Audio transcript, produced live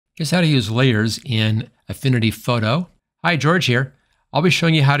Here's how to use layers in Affinity Photo. Hi, George here. I'll be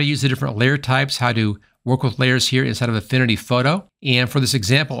showing you how to use the different layer types, how to work with layers here inside of Affinity Photo. And for this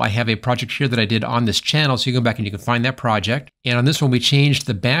example, I have a project here that I did on this channel, so you go back and you can find that project. And on this one, we changed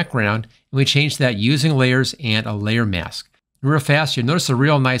the background, and we changed that using layers and a layer mask. Real fast, you'll notice a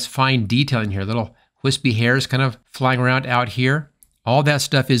real nice fine detail in here, little wispy hairs kind of flying around out here. All that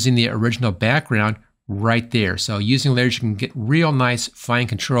stuff is in the original background right there. So using layers, you can get real nice fine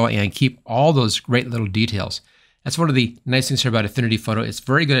control and keep all those great little details. That's one of the nice things here about Affinity Photo. It's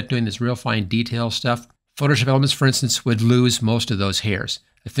very good at doing this real fine detail stuff. Photoshop Elements, for instance, would lose most of those hairs.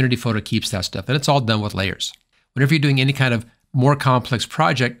 Affinity Photo keeps that stuff, and it's all done with layers. Whenever you're doing any kind of more complex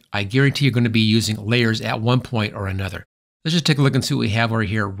project, I guarantee you're going to be using layers at one point or another. Let's just take a look and see what we have over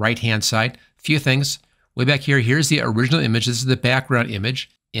here, right-hand side. A few things. Way back here, here's the original image. This is the background image,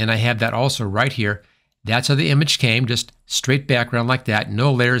 and I have that also right here. That's how the image came, just straight background like that,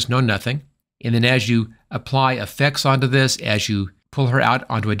 no layers, no nothing. And then as you apply effects onto this, as you pull her out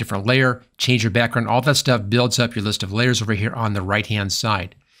onto a different layer, change your background, all that stuff builds up your list of layers over here on the right-hand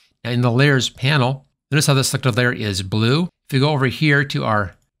side. Now in the Layers panel, notice how the selected layer is blue. If you go over here to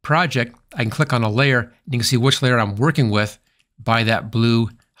our project, I can click on a layer, and you can see which layer I'm working with by that blue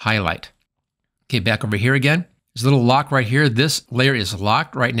highlight. Okay, back over here again. There's a little lock right here. This layer is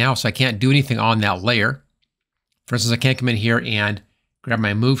locked right now, so I can't do anything on that layer. For instance, I can't come in here and grab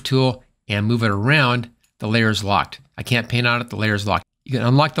my move tool and move it around. The layer is locked. I can't paint on it. The layer is locked. You can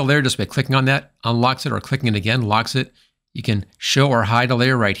unlock the layer just by clicking on that, unlocks it, or clicking it again, locks it. You can show or hide a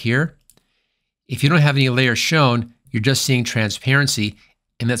layer right here. If you don't have any layers shown, you're just seeing transparency,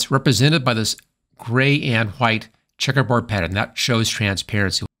 and that's represented by this gray and white checkerboard pattern. That shows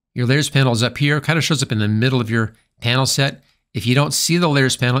transparency. Your Layers panel is up here, kind of shows up in the middle of your panel set. If you don't see the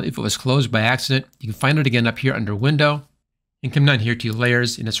Layers panel, if it was closed by accident, you can find it again up here under Window, and come down here to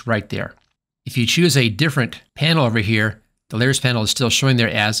Layers, and it's right there. If you choose a different panel over here, the Layers panel is still showing there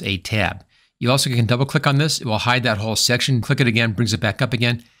as a tab. You also can double click on this. It will hide that whole section. Click it again, brings it back up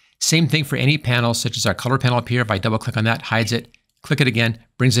again. Same thing for any panel, such as our color panel up here. If I double click on that, hides it. Click it again,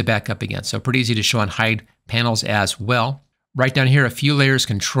 brings it back up again. So pretty easy to show and hide panels as well. Right down here, a few layers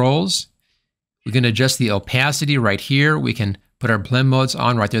controls. We can adjust the opacity right here. We can put our blend modes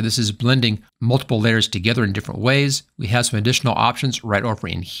on right there. This is blending multiple layers together in different ways. We have some additional options right over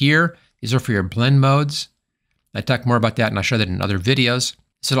in here. These are for your blend modes. I talk more about that, and I'll show that in other videos.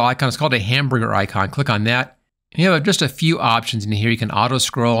 This little icon is called a hamburger icon. Click on that. And you have just a few options in here. You can auto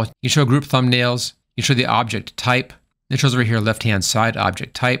scroll. You can show group thumbnails. You can show the object type. It shows over here left-hand side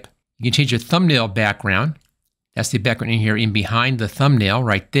object type. You can change your thumbnail background. That's the background in here in behind the thumbnail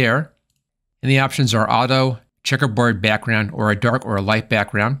right there. And the options are auto, checkerboard background, or a dark or a light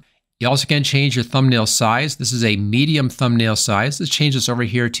background. You also can change your thumbnail size. This is a medium thumbnail size. Let's change this over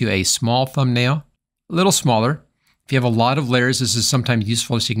here to a small thumbnail, a little smaller. If you have a lot of layers, this is sometimes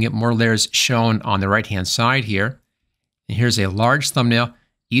useful so you can get more layers shown on the right-hand side here. And here's a large thumbnail,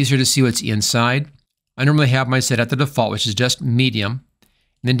 easier to see what's inside. I normally have mine set at the default, which is just medium.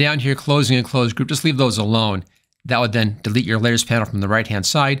 And then down here, closing and closed group, just leave those alone. That would then delete your Layers panel from the right-hand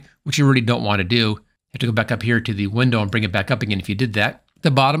side, which you really don't want to do. You have to go back up here to the window and bring it back up again if you did that. At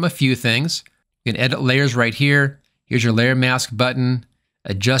the bottom, a few things. You can edit layers right here. Here's your layer mask button,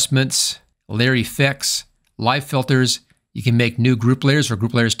 adjustments, layer effects, live filters. You can make new group layers or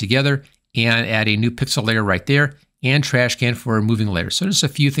group layers together and add a new pixel layer right there, and trash can for removing layers. So just a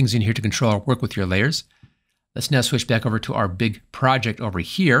few things in here to control or work with your layers. Let's now switch back over to our big project over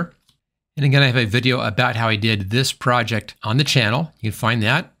here. And again, I have a video about how I did this project on the channel. You can find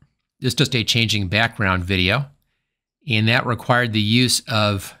that. It's just a changing background video. And that required the use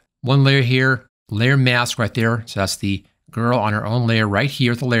of one layer here, layer mask right there. So that's the girl on her own layer right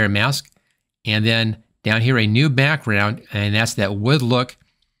here with the layer mask. And then down here, a new background, and that's that wood look,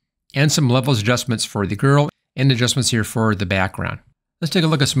 and some levels adjustments for the girl and adjustments here for the background. Let's take a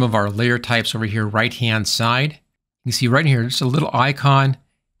look at some of our layer types over here, right-hand side. You can see right here, just a little icon.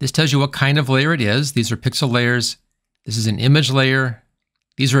 This tells you what kind of layer it is. These are pixel layers. This is an image layer.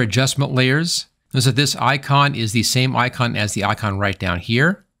 These are adjustment layers. Notice that this icon is the same icon as the icon right down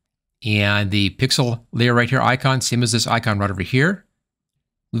here. And the pixel layer right here icon, same as this icon right over here.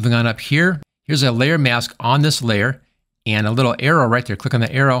 Moving on up here, here's a layer mask on this layer and a little arrow right there. Click on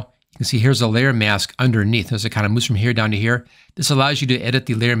the arrow. You can see here's a layer mask underneath. Notice it kind of moves from here down to here. This allows you to edit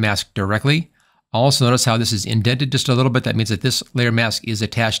the layer mask directly. Also notice how this is indented just a little bit. That means that this layer mask is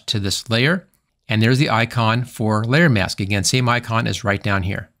attached to this layer. And there's the icon for layer mask. Again, same icon as right down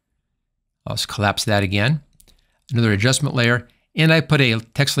here. I'll just collapse that again. Another adjustment layer. And I put a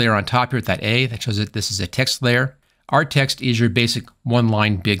text layer on top here with that A. That shows that this is a text layer. Our text is your basic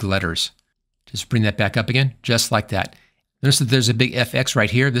one-line big letters. Just bring that back up again, just like that. Notice that there's a big FX right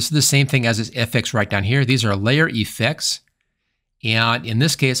here. This is the same thing as this FX right down here. These are layer effects. And in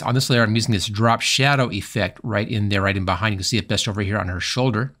this case, on this layer, I'm using this drop shadow effect right in there, right in behind. You can see it best over here on her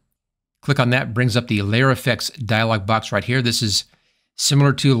shoulder. Click on that, brings up the layer effects dialog box right here. This is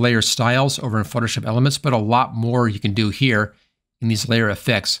similar to layer styles over in Photoshop Elements, but a lot more you can do here in these layer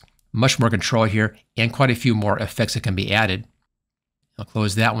effects. Much more control here and quite a few more effects that can be added. I'll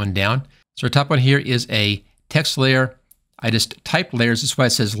close that one down. So our top one here is a text layer. I just typed layers. This is why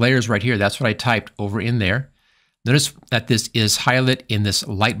it says layers right here. That's what I typed over in there. Notice that this is highlighted in this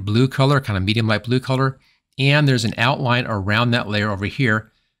light blue color, kind of medium light blue color. And there's an outline around that layer over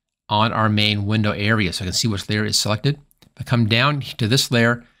here on our main window area. So I can see which layer is selected. If I come down to this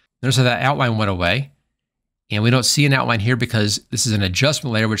layer, notice how that outline went away. And we don't see an outline here because this is an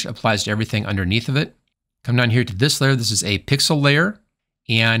adjustment layer which applies to everything underneath of it. Come down here to this layer. This is a pixel layer.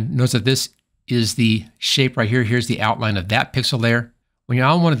 And notice that this is the shape right here. Here's the outline of that pixel layer. When you're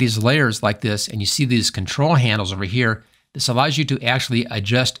on one of these layers like this and you see these control handles over here, this allows you to actually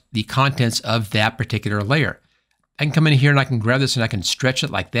adjust the contents of that particular layer. I can come in here and I can grab this and I can stretch it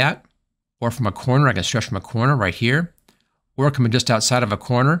like that. Or from a corner, I can stretch from a corner right here. Or come in just outside of a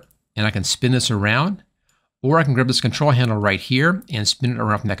corner and I can spin this around. Or I can grab this control handle right here and spin it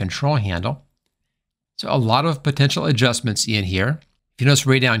around from that control handle. So a lot of potential adjustments in here. If you notice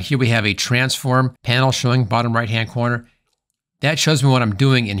right down here, we have a transform panel showing bottom right-hand corner. That shows me what I'm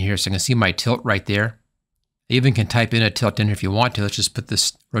doing in here. So I can see my tilt right there. I even can type in a tilt in here if you want to. Let's just put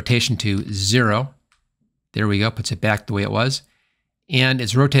this rotation to 0. There we go, puts it back the way it was. And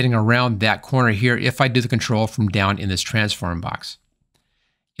it's rotating around that corner here if I do the control from down in this transform box.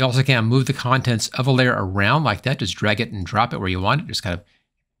 You also can move the contents of a layer around like that. Just drag it and drop it where you want it. Just kind of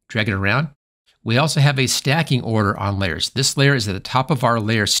drag it around. We also have a stacking order on layers. This layer is at the top of our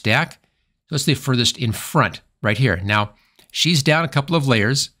layer stack. So it's the furthest in front right here. Now, she's down a couple of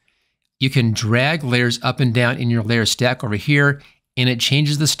layers. You can drag layers up and down in your layer stack over here, and it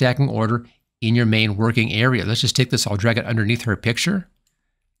changes the stacking order in your main working area. Let's just take this, I'll drag it underneath her picture,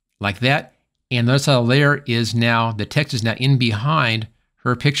 like that. And notice how the layer is now, the text is now in behind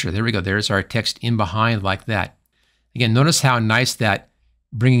her picture. There we go, there's our text in behind like that. Again, notice how nice that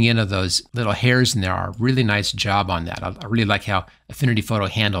bringing in of those little hairs in there are. Really nice job on that. I really like how Affinity Photo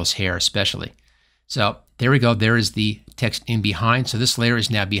handles hair especially. So there we go, there is the text in behind. So this layer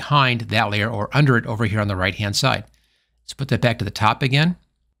is now behind that layer or under it over here on the right-hand side. Let's put that back to the top again.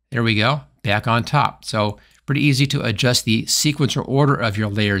 There we go, back on top. So pretty easy to adjust the sequence or order of your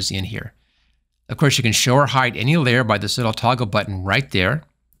layers in here. Of course, you can show or hide any layer by this little toggle button right there.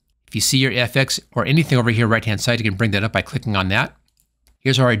 If you see your FX or anything over here right-hand side, you can bring that up by clicking on that.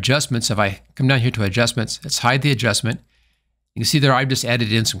 Here's our adjustments. If I come down here to adjustments, let's hide the adjustment. You can see there I've just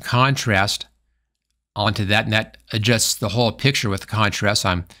added in some contrast onto that, and that adjusts the whole picture with the contrast.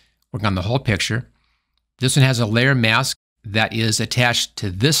 I'm working on the whole picture. This one has a layer mask that is attached to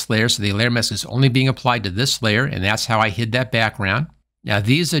this layer, so the layer mask is only being applied to this layer, and that's how I hid that background. Now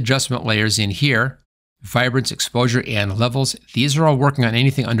these adjustment layers in here, vibrance, exposure, and levels, these are all working on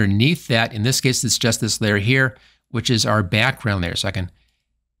anything underneath that. In this case, it's just this layer here, which is our background layer. So I can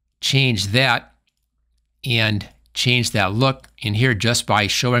change that and change that look in here just by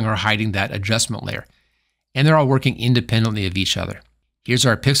showing or hiding that adjustment layer. And they're all working independently of each other. Here's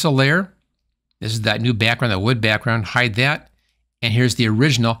our pixel layer. This is that new background, that wood background. Hide that. And here's the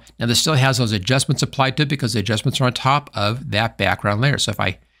original. Now this still has those adjustments applied to it because the adjustments are on top of that background layer. So if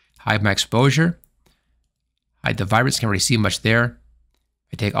I hide my exposure, hide the vibrance, can't really see much there.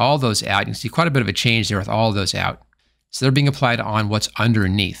 If I take all those out, you can see quite a bit of a change there with all those out. So they're being applied on what's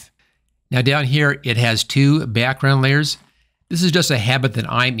underneath. Now down here, it has two background layers. This is just a habit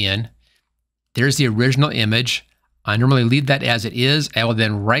that I'm in. There's the original image. I normally leave that as it is. I will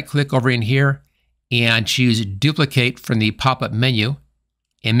then right-click over in here and choose Duplicate from the pop-up menu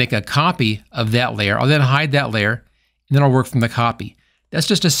and make a copy of that layer. I'll then hide that layer, and then I'll work from the copy. That's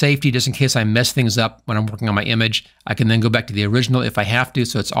just a safety, just in case I mess things up when I'm working on my image. I can then go back to the original if I have to,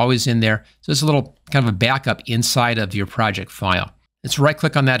 so it's always in there. So it's a little kind of a backup inside of your project file. Let's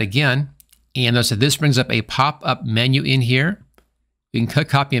right-click on that again. And notice that this brings up a pop-up menu in here. We can cut,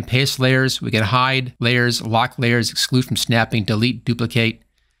 copy, and paste layers. We can hide layers, lock layers, exclude from snapping, delete, duplicate,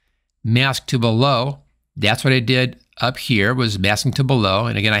 mask to below. That's what I did up here, was masking to below.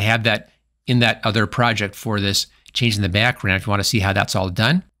 And again, I have that in that other project for this changing the background if you want to see how that's all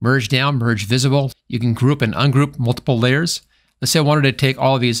done. Merge down, merge visible. You can group and ungroup multiple layers. Let's say I wanted to take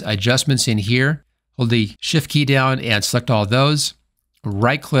all of these adjustments in here, hold the Shift key down and select all those,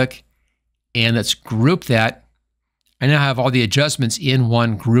 right-click, and let's group that I now have all the adjustments in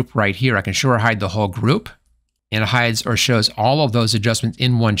one group right here. I can show or hide the whole group, and it hides or shows all of those adjustments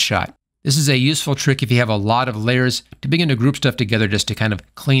in one shot. This is a useful trick if you have a lot of layers to begin to group stuff together just to kind of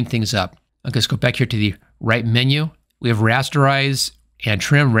clean things up. Okay, let's go back here to the right menu. We have rasterize and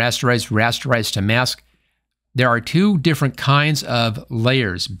trim, rasterize to mask. There are two different kinds of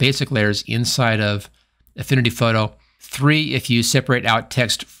layers, basic layers inside of Affinity Photo. 3 if you separate out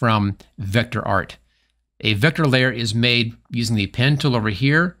text from vector art. A vector layer is made using the pen tool over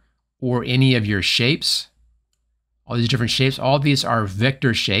here or any of your shapes. All these different shapes, all of these are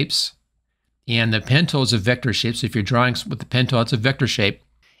vector shapes. And the pen tool is a vector shape. So if you're drawing with the pen tool, it's a vector shape.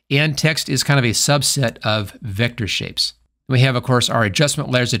 And text is kind of a subset of vector shapes. We have, of course, our adjustment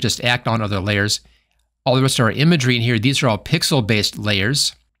layers that just act on other layers. All the rest of our imagery in here, these are all pixel-based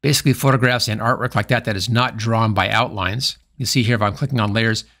layers. Basically photographs and artwork like that is not drawn by outlines. You see here, if I'm clicking on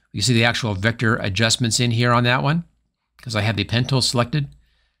layers, you see the actual vector adjustments in here on that one because I have the pen tool selected.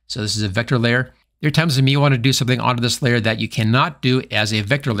 So this is a vector layer. There are times when you want to do something onto this layer that you cannot do as a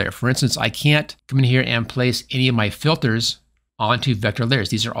vector layer. For instance, I can't come in here and place any of my filters onto vector layers.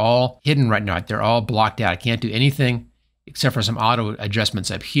 These are all hidden right now. They're all blocked out. I can't do anything except for some auto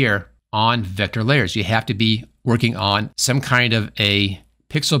adjustments up here on vector layers. You have to be working on some kind of a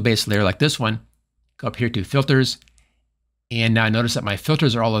pixel-based layer like this one. Go up here to filters, and now notice that my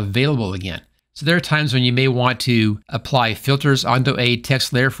filters are all available again. So there are times when you may want to apply filters onto a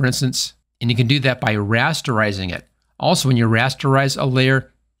text layer, for instance, and you can do that by rasterizing it. Also, when you rasterize a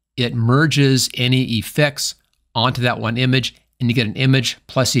layer, it merges any effects onto that one image, and you get an image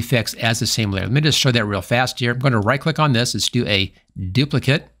plus effects as the same layer. Let me just show that real fast here. I'm going to right-click on this. Let's do a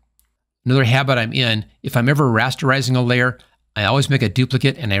duplicate. Another habit I'm in, if I'm ever rasterizing a layer, I always make a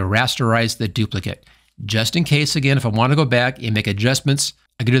duplicate and I rasterize the duplicate. Just in case, again, if I want to go back and make adjustments,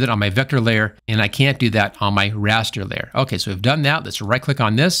 I can do that on my vector layer, and I can't do that on my raster layer. Okay, so we've done that. Let's right-click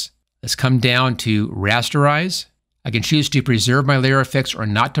on this. Let's come down to rasterize. I can choose to preserve my layer effects or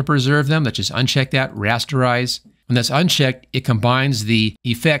not to preserve them. Let's just uncheck that, rasterize. When that's unchecked, it combines the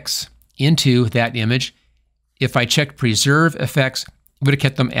effects into that image. If I checked preserve effects, it would have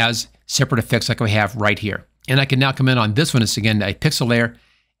kept them as separate effects like we have right here. And I can now come in on this one. It's again a pixel layer,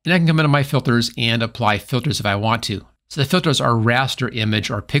 and I can come into my filters and apply filters if I want to. So the filters are raster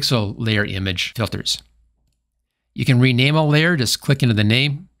image or pixel layer image filters. You can rename a layer, just click into the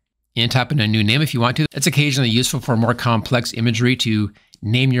name and type in a new name if you want to. It's occasionally useful for more complex imagery to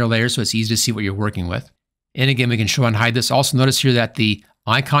name your layers so it's easy to see what you're working with. And again, we can show and hide this. Also notice here that the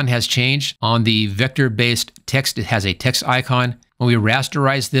icon has changed. On the vector-based text, it has a text icon. When we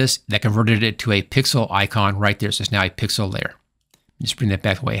rasterize this, that converted it to a pixel icon right there. So it's now a pixel layer. Just bring that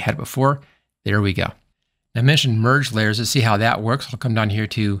back the way I had it before. There we go. I mentioned merge layers. Let's see how that works. I'll come down here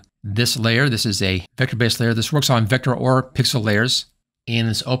to this layer. This is a vector-based layer. This works on vector or pixel layers. And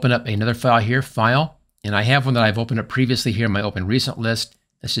let's open up another file here, file. And I have one that I've opened up previously here in my open recent list.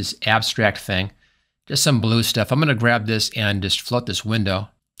 This is abstract thing. Just some blue stuff. I'm going to grab this and just float this window.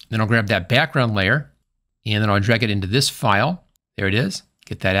 Then I'll grab that background layer, and then I'll drag it into this file. There it is.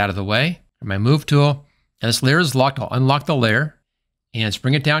 Get that out of the way. Grab my move tool. Now this layer is locked. I'll unlock the layer and let's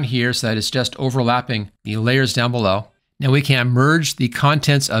bring it down here so that it's just overlapping the layers down below. Now we can merge the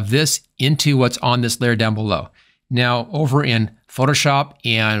contents of this into what's on this layer down below. Now over in Photoshop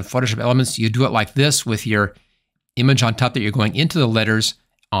and Photoshop Elements, you do it like this with your image on top that you're going into the letters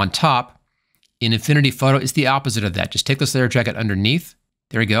on top. In Affinity Photo, it's the opposite of that. Just take this layer, drag it underneath.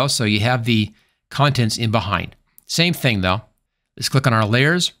 There we go. So you have the contents in behind. Same thing though. Let's click on our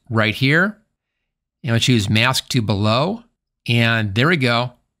layers right here. And we'll choose Mask to Below. And there we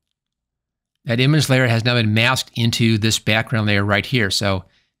go. That image layer has now been masked into this background layer right here. So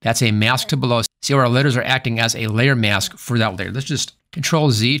that's a mask to below. See how our letters are acting as a layer mask for that layer. Let's just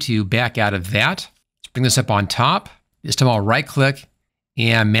Control Z to back out of that. Let's bring this up on top. This time I'll right click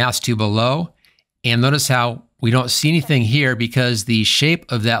and mask to below. And notice how we don't see anything here because the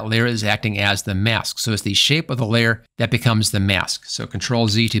shape of that layer is acting as the mask. So it's the shape of the layer that becomes the mask. So Control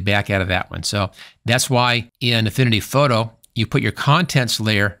Z to back out of that one. So that's why in Affinity Photo, you put your contents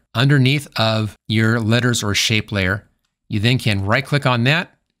layer underneath of your letters or shape layer. You then can right click on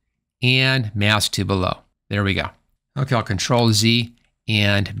that and mask to below. There we go. Okay, I'll Control Z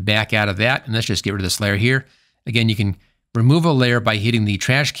and back out of that. And let's just get rid of this layer here. Again, you can remove a layer by hitting the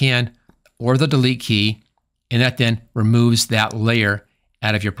trash can or the delete key, and that then removes that layer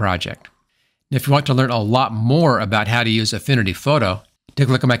out of your project. Now, if you want to learn a lot more about how to use Affinity Photo, take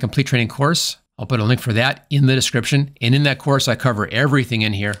a look at my complete training course. I'll put a link for that in the description. And in that course, I cover everything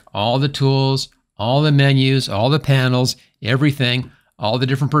in here, all the tools, all the menus, all the panels, everything, all the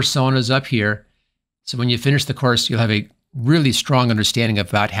different personas up here. So when you finish the course, you'll have a really strong understanding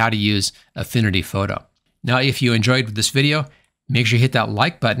about how to use Affinity Photo. Now, if you enjoyed this video, make sure you hit that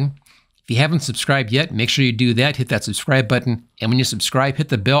like button. If you haven't subscribed yet, make sure you do that. Hit that subscribe button. And when you subscribe, hit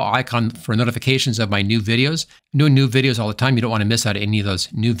the bell icon for notifications of my new videos. I'm doing new videos all the time. You don't want to miss out any of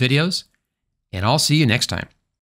those new videos. And I'll see you next time.